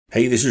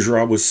Hey, this is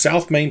Rob with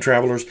South Main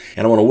Travelers,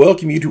 and I want to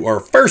welcome you to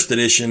our first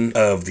edition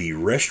of the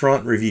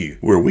Restaurant Review,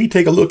 where we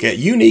take a look at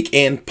unique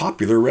and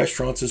popular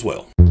restaurants as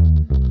well.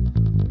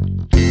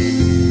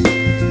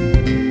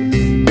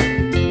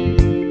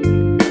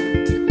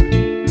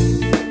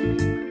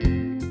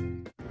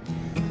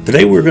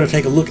 Today we're going to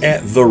take a look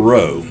at The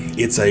Row.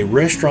 It's a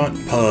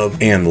restaurant, pub,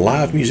 and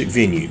live music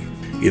venue.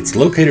 It's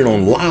located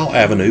on Lyle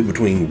Avenue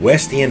between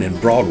West End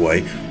and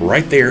Broadway,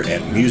 right there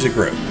at Music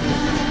Row.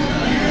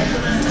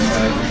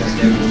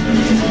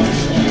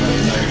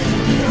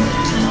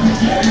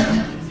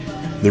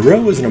 The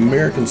Row is an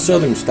American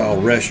Southern style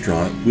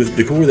restaurant with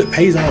decor that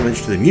pays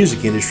homage to the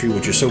music industry,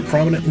 which is so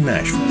prominent in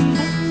Nashville.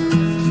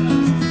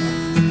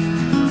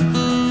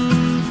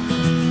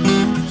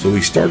 So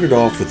we started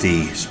off with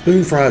the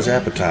spoon fries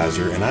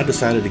appetizer, and I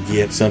decided to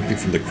get something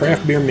from the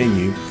craft beer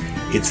menu.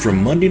 It's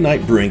from Monday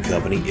Night Brewing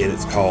Company, and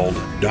it's called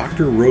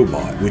Dr.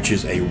 Robot, which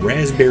is a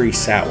raspberry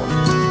sour.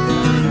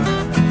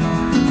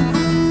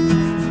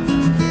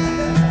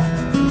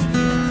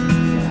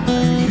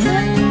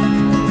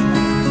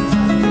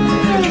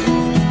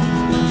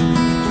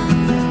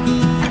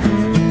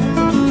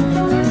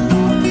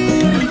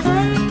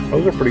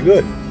 Those are pretty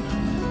good.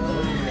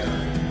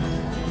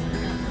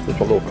 Just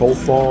a little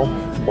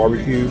coleslaw,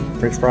 barbecue,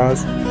 french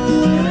fries.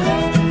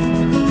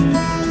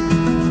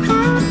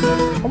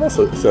 Almost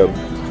what is it?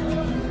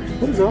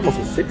 Almost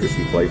a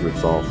citrusy flavored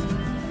sauce.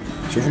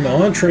 So for my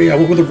entree, I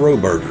went with a Row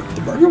burger.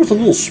 The burger was a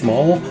little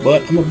small,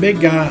 but I'm a big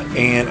guy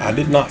and I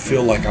did not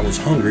feel like I was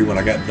hungry when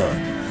I got done.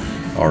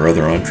 Our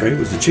other entree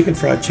was the chicken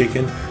fried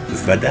chicken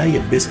with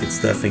vidalia biscuit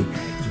stuffing.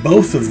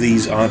 Both of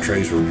these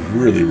entrees were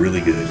really,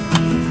 really good.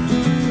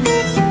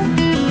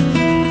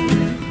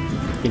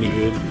 Any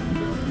good?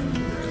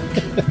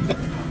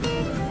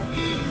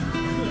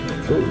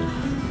 Cool.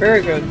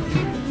 Very good.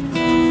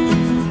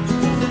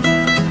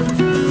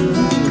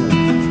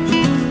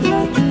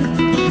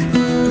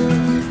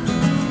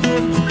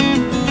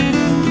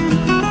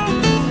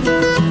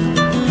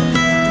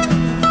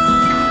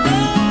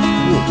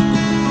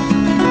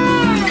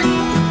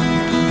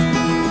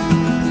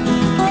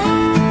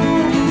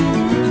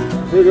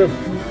 Very good.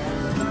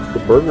 The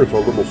burger's a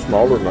little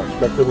smaller than I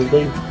expected it would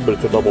be, but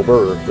it's a double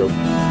burger, so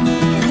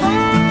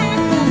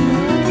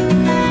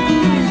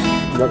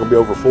not gonna be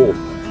over full.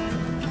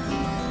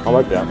 I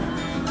like that.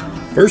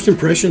 First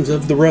impressions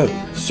of The Row.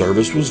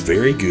 Service was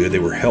very good. They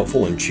were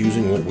helpful in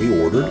choosing what we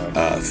ordered.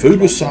 Food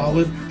was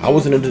solid. I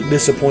wasn't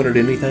disappointed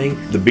in anything.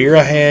 The beer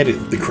I had,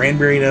 the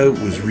cranberry note,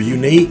 was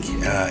unique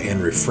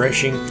and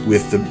refreshing.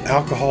 With the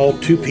alcohol,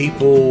 2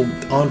 people,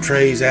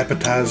 entrees,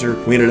 appetizer,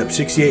 we ended up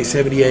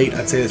 $68.78.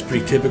 I'd say that's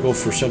pretty typical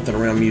for something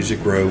around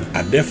Music Row.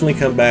 I definitely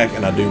come back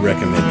and I do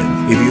recommend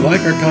it. If you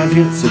like our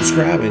content,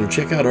 subscribe and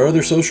check out our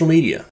other social media.